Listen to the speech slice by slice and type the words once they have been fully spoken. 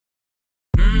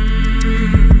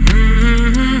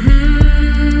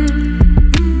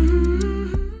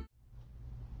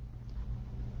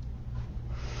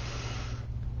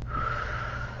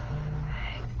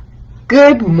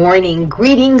Good morning.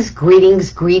 Greetings,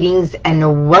 greetings, greetings,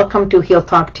 and welcome to Heal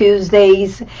Talk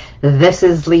Tuesdays. This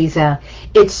is Liza.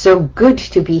 It's so good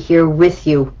to be here with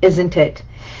you, isn't it?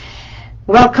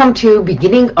 Welcome to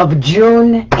beginning of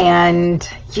June, and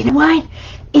you know what?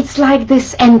 It's like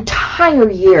this entire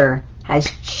year has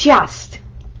just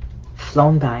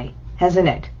flown by, hasn't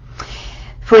it?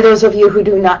 For those of you who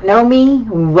do not know me,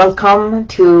 welcome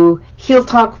to Heal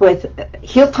Talk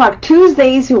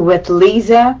Tuesdays with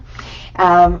Liza.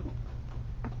 I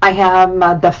am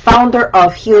the founder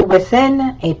of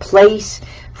HealWithin, a place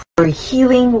for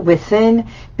healing within,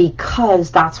 because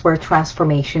that's where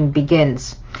transformation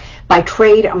begins. By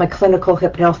trade, I'm a clinical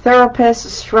hypnotherapist,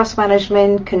 stress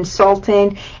management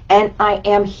consultant, and I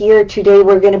am here today.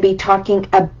 We're going to be talking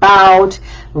about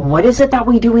what is it that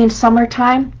we do in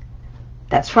summertime?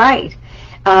 That's right.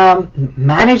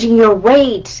 Managing your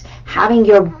weight, having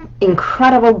your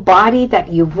incredible body that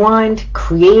you want,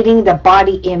 creating the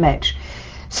body image.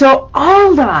 So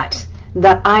all that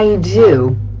I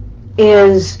do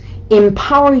is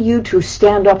empower you to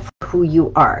stand up for who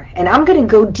you are. And I'm going to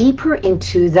go deeper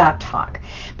into that talk.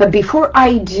 But before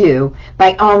I do,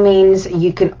 by all means,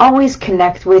 you can always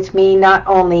connect with me, not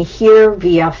only here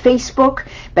via Facebook,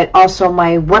 but also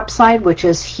my website, which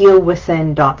is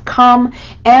HealWithin.com,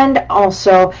 and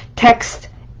also text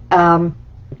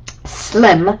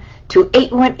SLIM to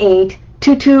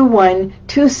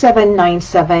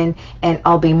 818-221-2797, and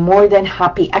I'll be more than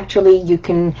happy. Actually, you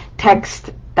can text,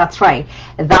 that's right,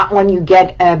 that one you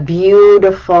get a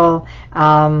beautiful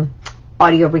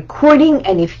audio recording,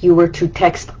 and if you were to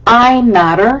text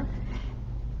IMATTER,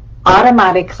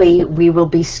 automatically we will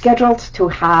be scheduled to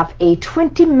have a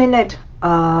 20-minute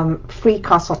free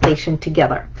consultation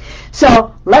together.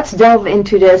 So let's delve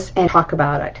into this and talk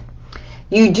about it.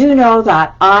 You do know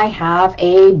that I have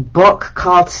a book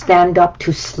called Stand Up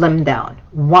to Slim Down.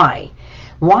 Why?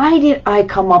 Why did I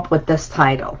come up with this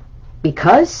title?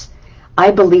 Because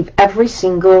I believe every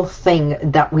single thing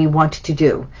that we want to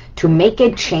do to make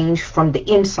a change from the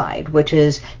inside, which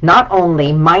is not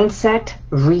only mindset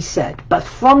reset, but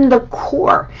from the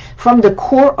core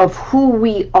of who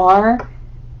we are,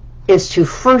 is to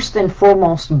first and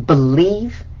foremost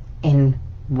believe in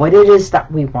what it is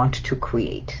that we want to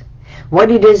create,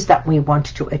 what it is that we want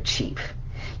to achieve.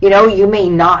 You know, you may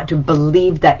not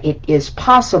believe that it is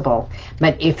possible,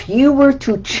 but if you were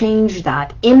to change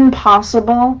that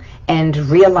impossible and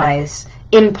realize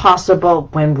impossible,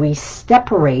 when we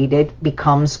separate it,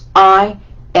 becomes I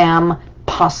am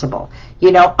possible.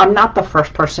 You know, I'm not the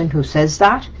first person who says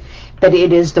that, but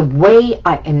it is the way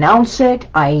I announce it,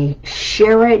 I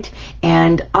share it,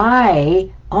 and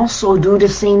I also do the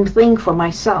same thing for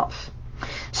myself.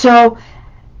 So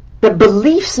the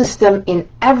belief system in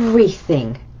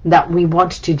everything that we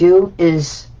want to do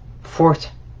is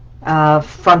front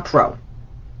row.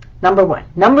 Number one.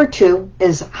 Number two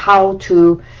is how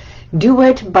to do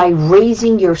it by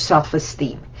raising your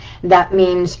self-esteem. That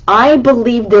means I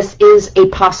believe this is a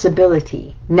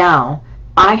possibility. Now,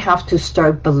 I have to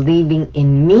start believing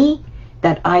in me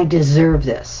that I deserve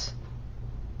this.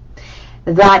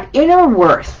 That inner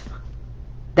worth,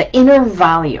 the inner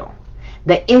value,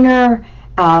 the inner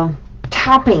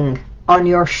tapping on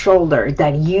your shoulder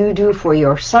that you do for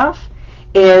yourself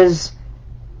is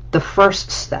the first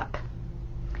step.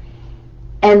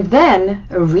 And then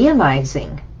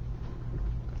realizing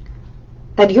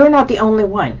that you're not the only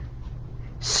one.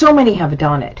 So many have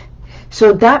done it.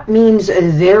 So that means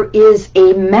there is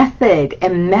a method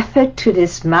to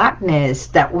this madness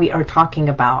that we are talking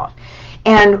about.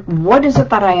 And what is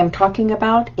it that I am talking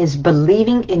about is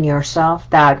believing in yourself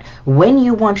that when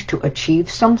you want to achieve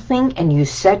something and you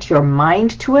set your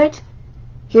mind to it,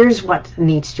 here's what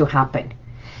needs to happen.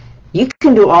 You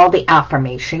can do all the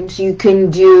affirmations. You can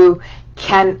do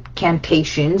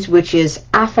cantations, which is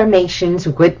affirmations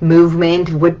with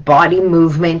movement, with body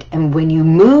movement. And when you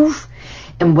move,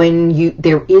 and when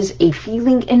there is a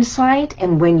feeling inside,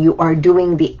 and when you are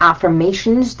doing the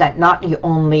affirmations, that not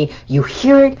only you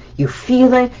hear it, you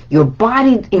feel it, your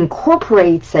body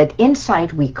incorporates it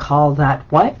inside, we call that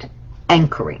what?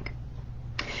 Anchoring.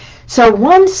 So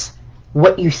once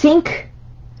what you think,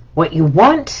 what you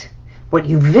want, what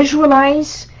you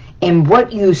visualize, and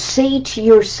what you say to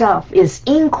yourself is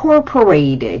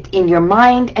incorporated in your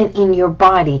mind and in your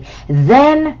body,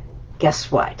 then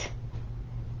guess what?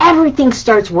 Everything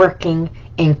starts working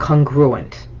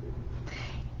incongruent.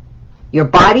 Your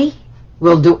body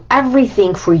will do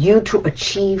everything for you to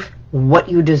achieve what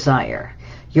you desire.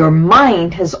 Your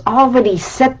mind has already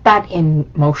set that in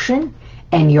motion,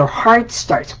 and your heart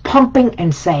starts pumping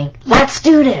and saying, let's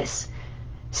do this.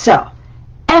 So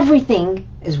everything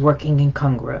is working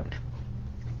incongruent.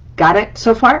 Got it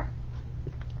so far?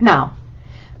 Now,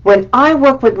 when I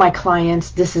work with my clients,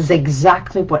 this is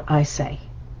exactly what I say.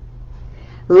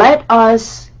 Let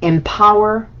us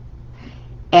empower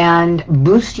and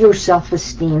boost your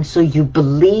self-esteem so you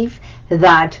believe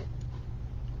that,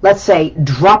 let's say,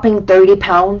 dropping 30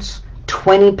 pounds,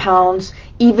 20 pounds,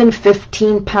 even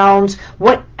 15 pounds,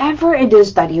 whatever it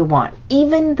is that you want.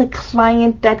 Even the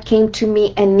client that came to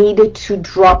me and needed to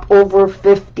drop over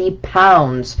 50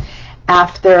 pounds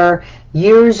after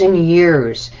years and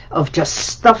years of just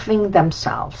stuffing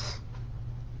themselves,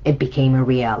 it became a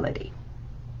reality.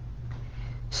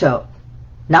 So,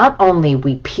 not only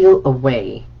we peel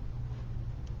away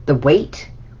the weight,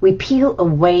 we peel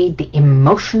away the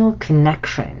emotional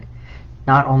connection,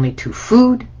 not only to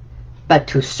food, but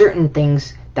to certain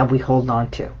things that we hold on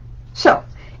to. So,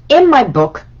 in my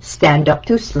book, Stand Up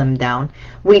to Slim Down,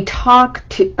 we talk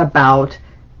about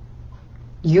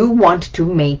you want to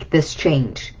make this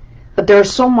change. But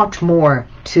there's so much more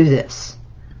to this.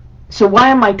 So why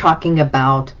am I talking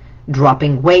about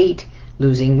dropping weight,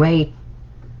 losing weight?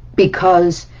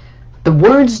 Because the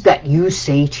words that you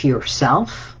say to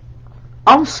yourself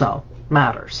also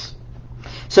matters.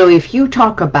 So if you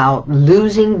talk about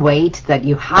losing weight, that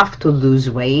you have to lose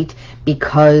weight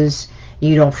because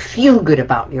you don't feel good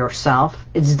about yourself,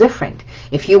 it's different.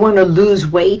 If you want to lose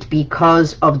weight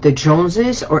because of the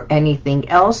Joneses or anything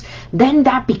else, then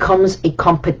that becomes a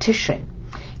competition.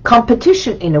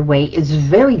 Competition, in a way, is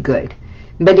very good.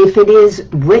 But if it is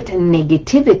with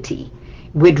negativity,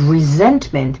 with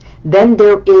resentment, then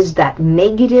there is that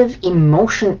negative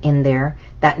emotion in there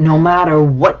that no matter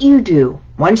what you do,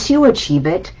 once you achieve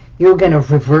it, you're going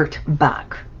to revert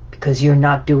back because you're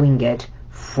not doing it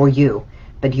for you,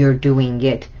 but you're doing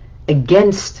it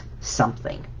against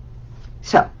something.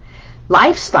 So,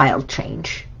 lifestyle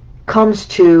change comes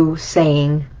to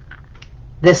saying,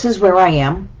 this is where I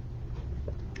am,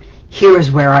 here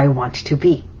is where I want to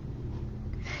be.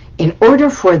 In order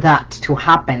for that to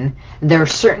happen, there are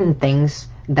certain things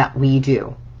that we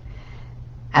do.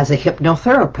 As a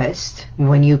hypnotherapist,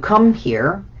 when you come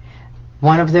here,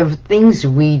 one of the things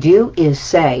we do is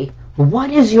say, what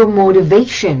is your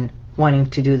motivation wanting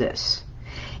to do this?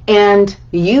 And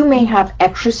you may have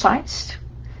exercised,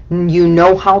 you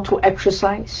know how to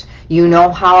exercise, you know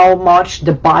how much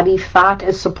the body fat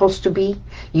is supposed to be,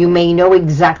 you may know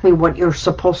exactly what you're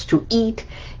supposed to eat,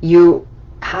 you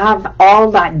have all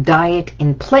that diet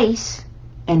in place,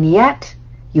 and yet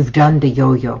you've done the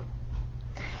yo-yo.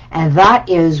 And that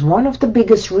is one of the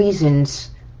biggest reasons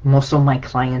most of my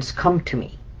clients come to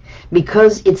me.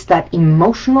 Because it's that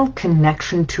emotional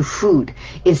connection to food.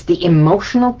 It's the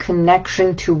emotional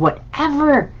connection to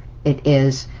whatever it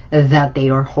is that they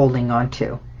are holding on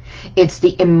to. It's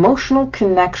the emotional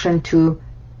connection to,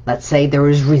 let's say, there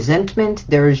is resentment,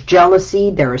 there is jealousy,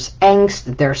 there is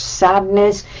angst, there's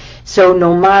sadness. So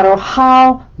no matter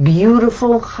how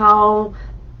beautiful, how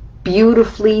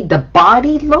beautifully the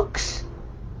body looks,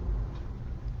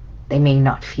 they may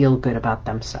not feel good about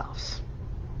themselves.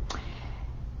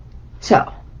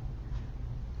 So,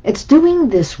 it's doing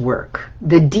this work,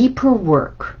 the deeper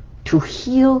work, to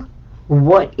heal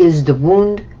what is the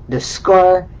wound, the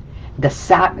scar, the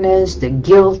sadness, the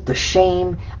guilt, the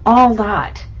shame, all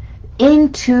that,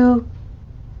 into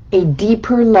a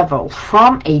deeper level,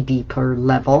 from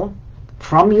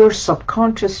your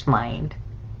subconscious mind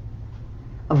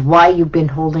of why you've been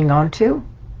holding on to.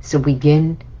 So we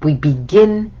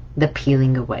begin the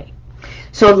peeling away.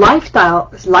 So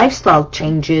lifestyle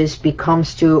changes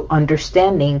becomes to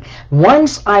understanding,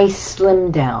 once I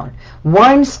slim down,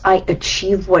 once I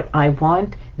achieve what I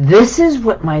want, this is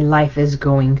what my life is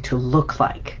going to look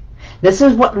like. This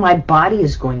is what my body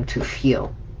is going to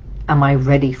feel. Am I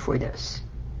ready for this?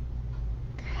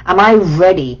 Am I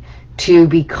ready to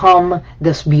become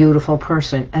this beautiful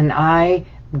person? And I'm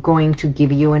going to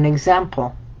give you an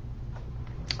example.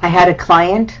 I had a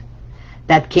client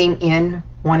that came in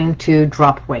wanting to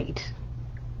drop weight.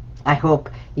 I hope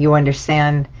you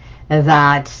understand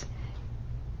that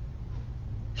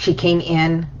she came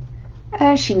in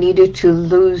and she needed to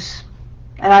lose,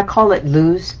 and I call it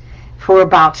lose, for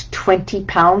about 20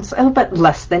 pounds, a little bit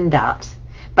less than that.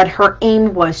 But her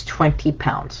aim was 20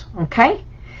 pounds, okay?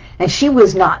 And she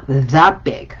was not that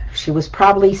big. She was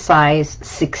probably size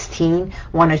 16,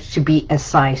 wanted to be a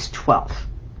size 12.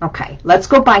 Okay, let's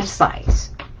go by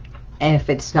size. And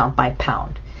if it's not by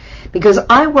pound, because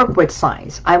I work with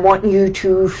size. I want you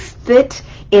to fit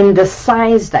in the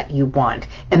size that you want,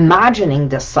 imagining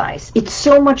the size. It's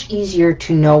so much easier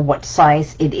to know what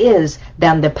size it is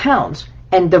than the pounds.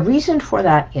 And the reason for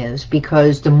that is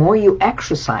because the more you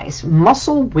exercise,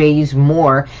 muscle weighs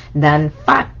more than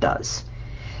fat does.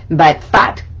 but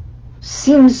fat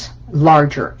seems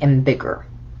larger and bigger.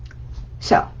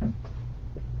 So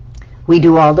we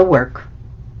do all the work,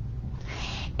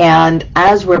 and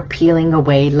as we're peeling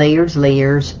away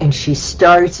layers, and she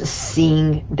starts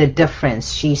seeing the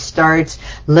difference, she starts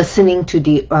listening to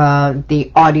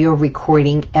the audio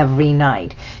recording every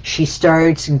night. She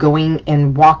starts going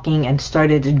and walking and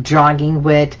started jogging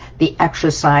with the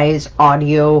exercise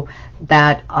audio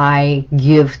that I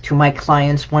give to my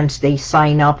clients once they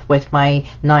sign up with my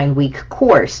 9-week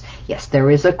course. Yes, there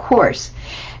is a course.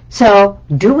 So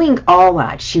doing all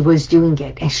that, she was doing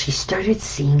it, and she started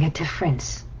seeing a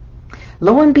difference.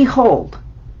 Lo and behold,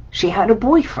 she had a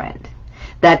boyfriend.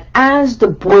 That as the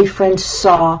boyfriend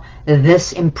saw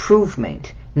this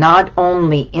improvement, not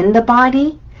only in the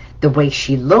body, the way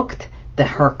she looked,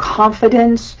 her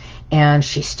confidence, and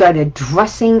she started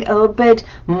dressing a little bit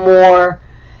more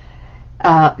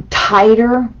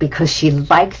tighter because she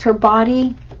liked her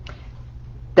body,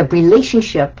 the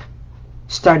relationship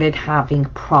started having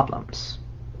problems.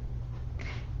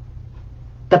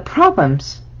 The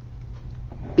problems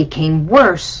became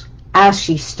worse as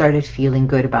she started feeling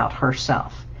good about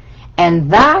herself.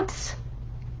 And that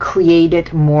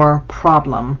created more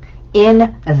problem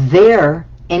in their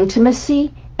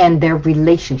intimacy and their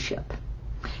relationship,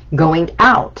 going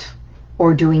out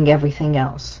or doing everything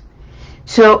else.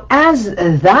 So as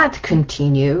that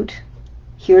continued,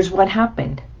 here's what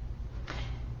happened.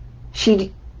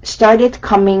 She started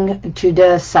coming to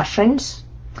the sessions,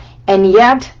 and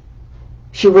yet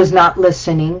she was not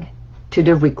listening to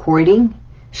the recording.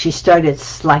 She started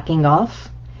slacking off.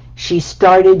 She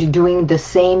started doing the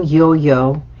same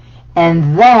yo-yo,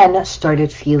 and then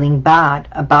started feeling bad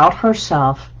about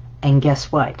herself. And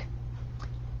guess what?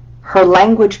 Her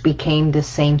language became the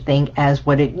same thing as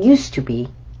what it used to be.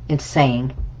 It's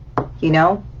saying, you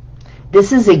know,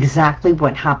 this is exactly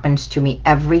what happens to me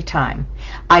every time.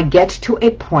 I get to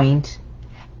a point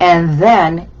and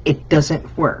then it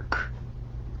doesn't work.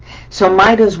 So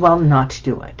might as well not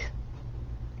do it.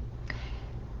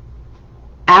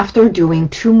 After doing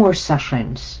 2 more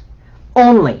sessions,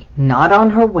 only not on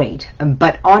her weight,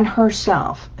 but on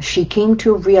herself, she came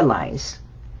to realize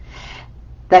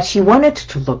that she wanted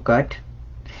to look good.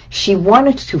 She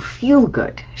wanted to feel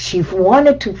good. She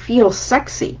wanted to feel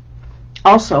sexy.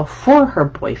 Also for her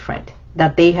boyfriend,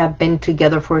 that they have been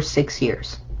together for 6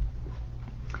 years.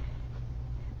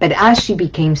 But as she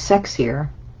became sexier,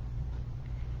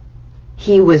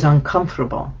 he was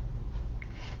uncomfortable.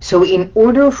 So in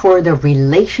order for the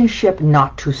relationship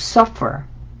not to suffer,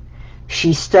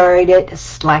 she started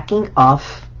slacking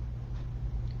off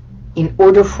in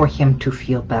order for him to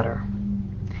feel better,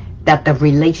 that the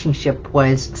relationship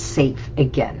was safe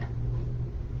again.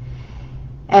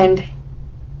 And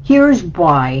here's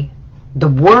why the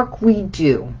work we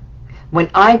do,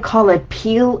 when I call it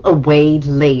peel away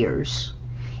layers,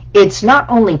 it's not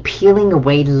only peeling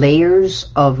away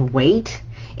layers of weight,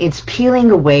 it's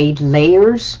peeling away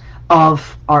layers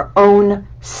of our own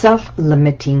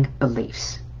self-limiting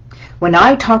beliefs. When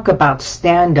I talk about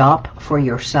stand up for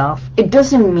yourself, it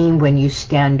doesn't mean when you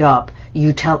stand up,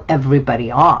 you tell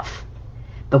everybody off.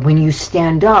 But when you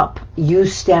stand up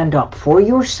for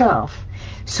yourself,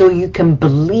 so you can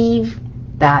believe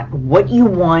that what you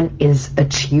want is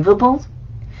achievable,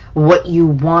 what you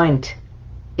want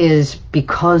is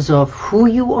because of who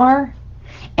you are,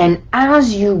 and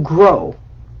as you grow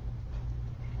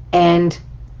and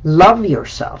love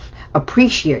yourself,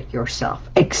 appreciate yourself,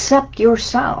 accept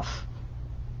yourself,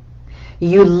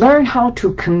 you learn how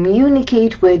to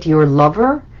communicate with your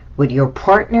lover, with your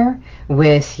partner,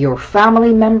 with your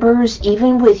family members,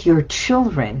 even with your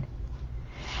children,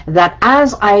 that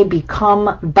as I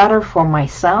become better for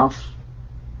myself,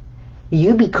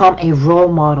 you become a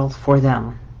role model for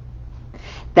them.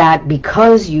 That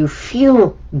because you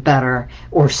feel better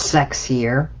or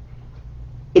sexier,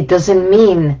 it doesn't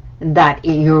mean that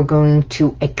you're going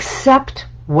to accept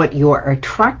what you're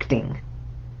attracting,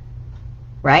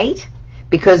 right?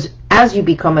 Because as you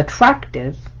become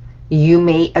attractive, you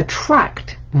may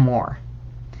attract more.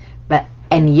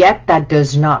 And yet that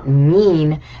does not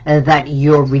mean that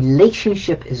your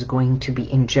relationship is going to be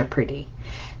in jeopardy.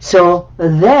 So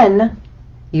then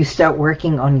you start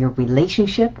working on your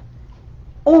relationship,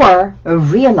 or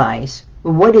realize,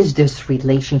 what is this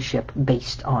relationship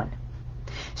based on?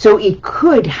 So it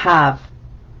could have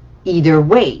either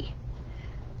way.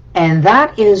 And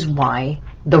that is why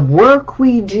the work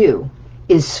we do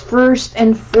is first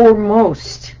and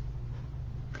foremost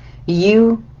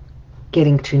you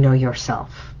getting to know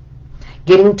yourself,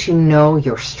 getting to know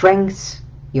your strengths,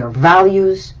 your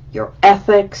values, your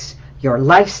ethics, your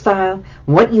lifestyle,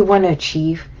 what you want to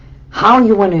achieve, how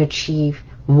you want to achieve,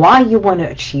 why you want to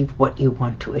achieve what you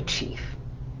want to achieve.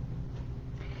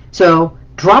 So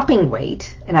dropping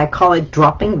weight, and I call it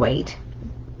dropping weight,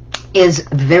 is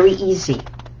very easy.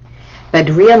 But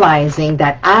realizing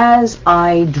that as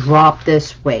I drop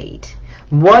this weight,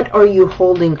 what are you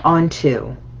holding on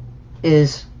to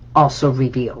is also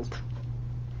revealed.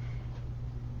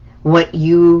 What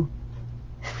you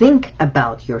think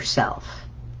about yourself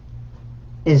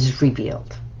is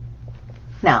revealed.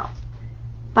 Now,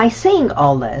 by saying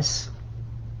all this,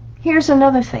 here's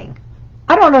another thing.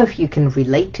 I don't know if you can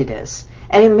relate to this,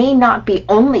 and it may not be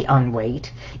only on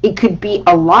weight. It could be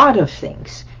a lot of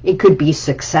things. It could be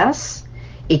success.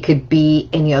 It could be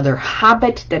any other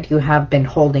habit that you have been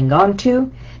holding on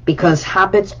to, because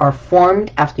habits are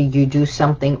formed after you do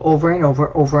something over and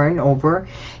over, over and over,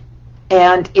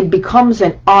 and it becomes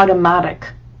an automatic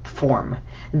form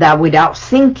that without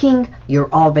thinking,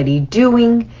 you're already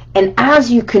doing, and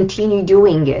as you continue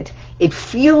doing it, it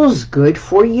feels good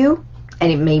for you,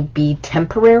 and it may be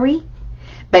temporary,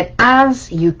 but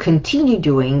as you continue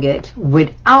doing it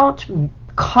without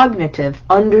cognitive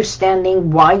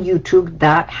understanding why you took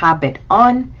that habit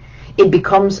on, it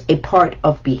becomes a part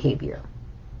of behavior.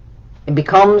 It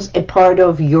becomes a part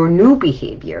of your new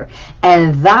behavior,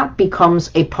 and that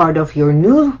becomes a part of your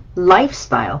new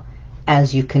lifestyle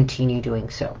as you continue doing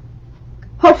so.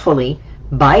 Hopefully,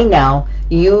 by now,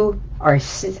 you are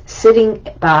sitting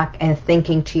back and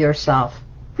thinking to yourself,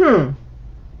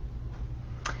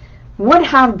 what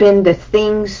have been the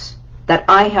things that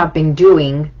I have been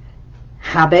doing,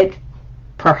 habit,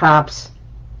 perhaps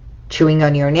chewing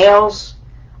on your nails,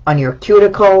 on your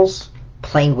cuticles,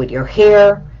 playing with your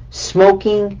hair,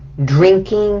 smoking,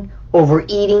 drinking,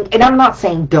 overeating. And I'm not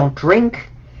saying don't drink,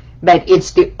 but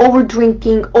it's the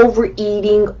over-drinking,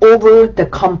 overeating, over the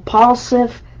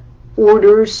compulsive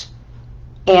orders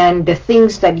and the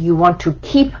things that you want to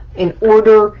keep in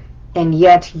order, and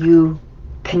yet you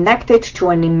connect it to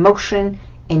an emotion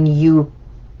and you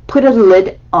put a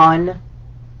lid on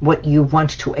what you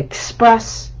want to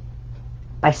express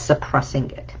by suppressing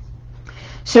it.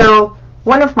 So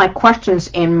one of my questions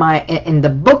in the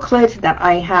booklet that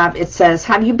I have, it says,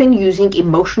 have you been using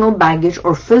emotional baggage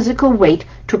or physical weight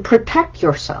to protect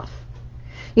yourself?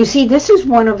 You see, this is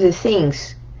one of the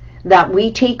things that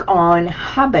we take on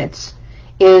habits,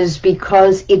 is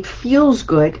because it feels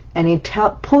good, and it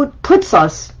puts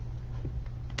us,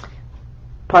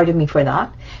 pardon me for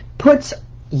that, puts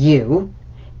you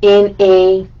in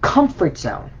a comfort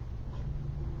zone.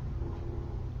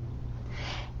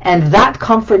 And that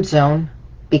comfort zone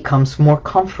becomes more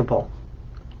comfortable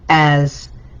as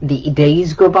the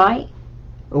days go by,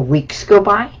 weeks go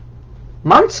by,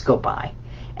 months go by,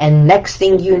 and next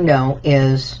thing you know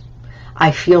is,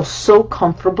 I feel so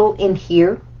comfortable in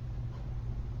here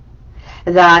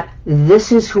that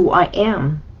this is who I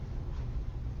am.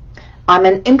 I'm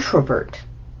an introvert,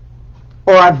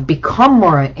 or I've become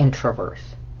more an introvert.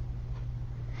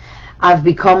 I've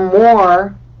become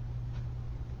more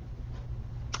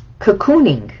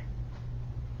cocooning.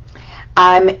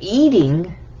 I'm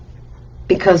eating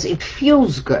because it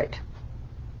feels good.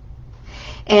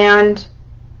 And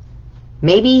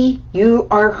maybe you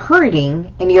are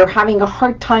hurting and you're having a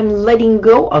hard time letting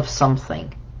go of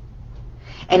something.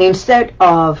 And instead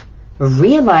of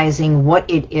realizing what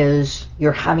it is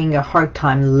you're having a hard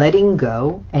time letting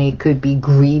go, and it could be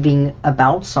grieving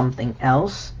about something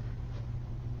else,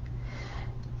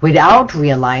 without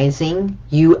realizing,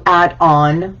 you add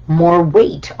on more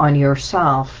weight on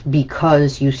yourself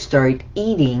because you start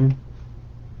eating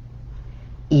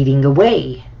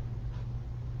away.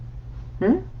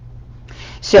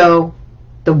 So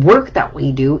the work that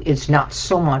we do is not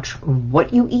so much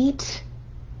what you eat,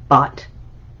 but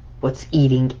what's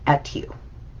eating at you.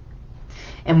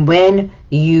 And when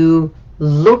you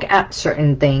look at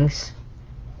certain things,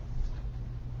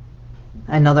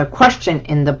 another question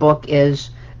in the book is,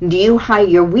 do you hide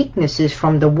your weaknesses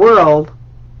from the world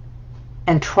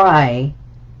and try,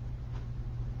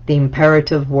 the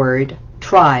imperative word,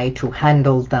 try to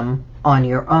handle them on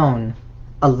your own,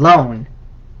 alone?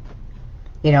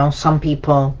 You know, some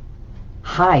people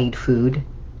hide food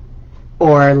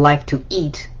or like to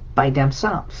eat by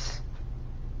themselves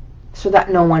so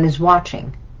that no one is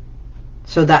watching,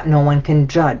 so that no one can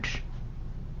judge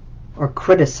or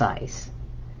criticize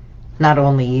not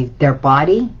only their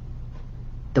body,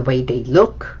 the way they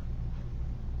look,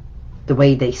 the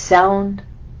way they sound,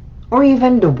 or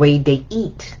even the way they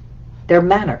eat, their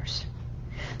manners.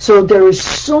 So there is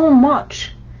so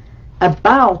much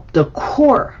about the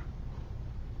core,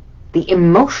 the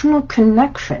emotional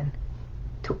connection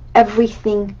to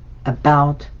everything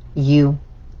about you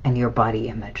and your body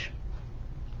image.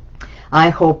 I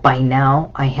hope by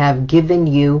now I have given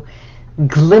you a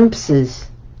glimpse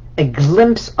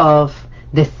of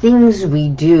the things we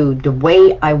do, the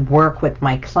way I work with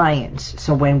my clients.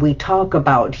 So when we talk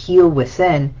about Heal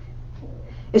Within,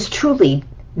 it's truly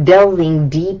delving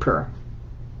deeper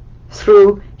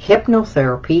through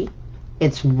hypnotherapy.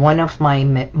 It's one of my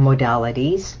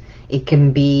modalities. It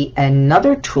can be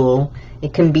another tool.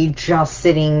 It can be just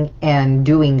sitting and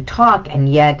doing talk and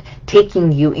yet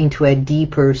taking you into a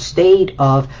deeper state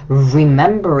of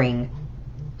remembering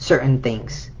certain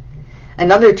things.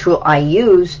 Another tool I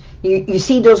use, you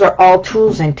see those are all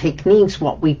tools and techniques.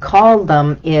 What we call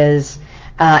them is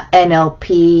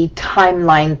NLP,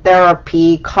 timeline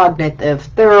therapy, cognitive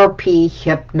therapy,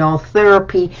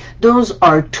 hypnotherapy. Those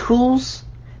are tools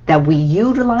that we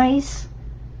utilize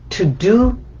to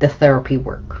do the therapy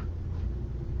work.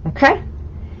 Okay?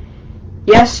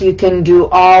 Yes, you can do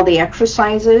all the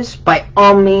exercises. By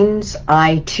all means,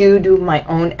 I too do my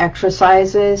own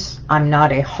exercises. I'm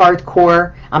not a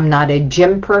hardcore, I'm not a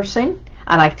gym person.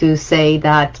 I like to say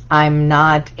that I'm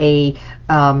not a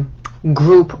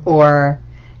group or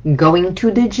going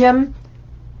to the gym,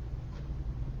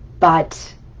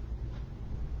 but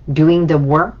doing the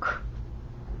work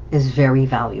is very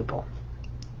valuable.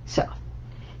 So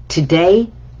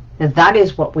today, that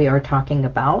is what we are talking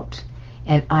about,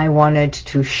 and I wanted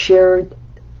to share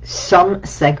some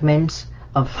segments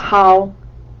of how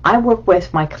I work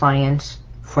with my clients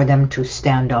for them to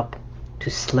stand up,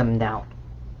 to slim down.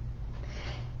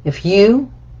 If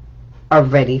you are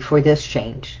ready for this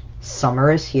change,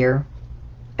 summer is here.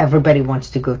 Everybody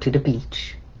wants to go to the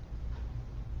beach,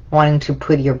 wanting to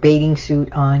put your bathing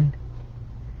suit on,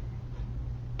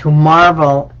 to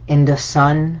marvel in the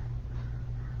sun,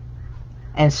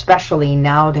 and especially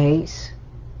nowadays,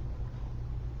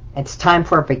 it's time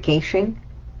for a vacation,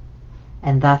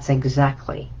 and that's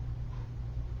exactly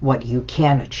what you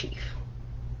can achieve.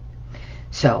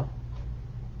 So,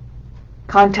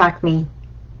 contact me.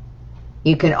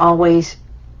 You can always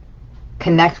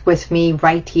connect with me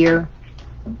right here.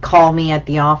 Call me at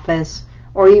the office,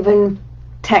 or even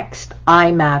text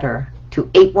IMATTER to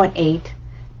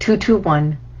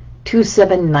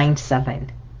 818-221-2797.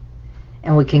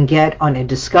 And we can get on a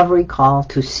discovery call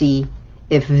to see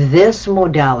if this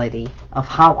modality of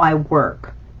how I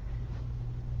work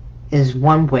is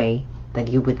one way that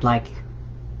you would like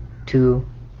to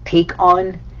take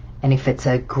on, and if it's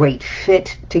a great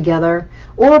fit together,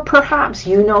 or perhaps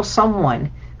you know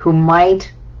someone who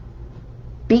might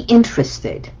be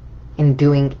interested in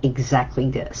doing exactly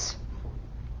this.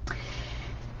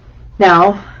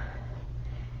 Now,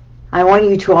 I want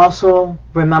you to also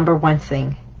remember one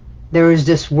thing. There's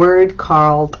this word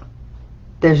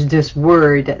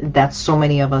that so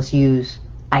many of us use,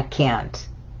 I can't.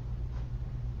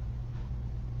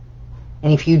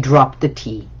 And if you drop the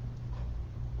T,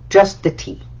 just the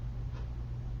T,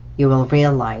 you will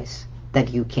realize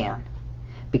that you can.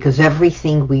 Because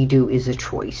everything we do is a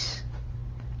choice.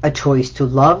 A choice to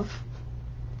love,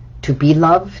 to be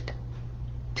loved,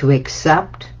 to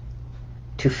accept,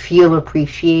 to feel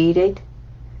appreciated,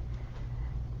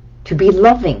 to be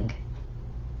loving,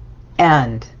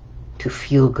 and to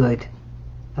feel good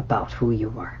about who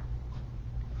you are.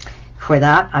 For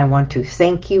that, I want to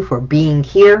thank you for being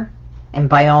here, and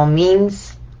by all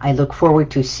means, I look forward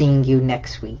to seeing you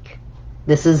next week.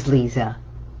 This is Liza.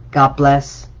 God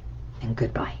bless, and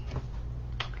goodbye.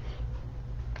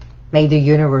 May the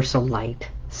universal light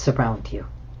surround you.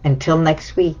 Until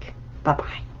next week,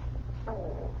 bye-bye.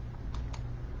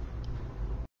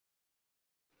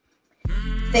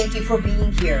 Thank you for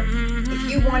being here. If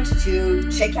you want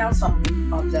to check out some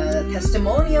of the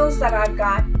testimonials that I've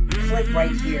got, click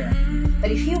right here.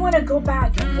 But if you want to go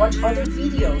back and watch other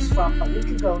videos from a week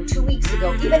ago, 2 weeks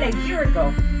ago, even a year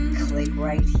ago, click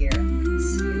right here.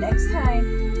 See you next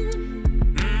time.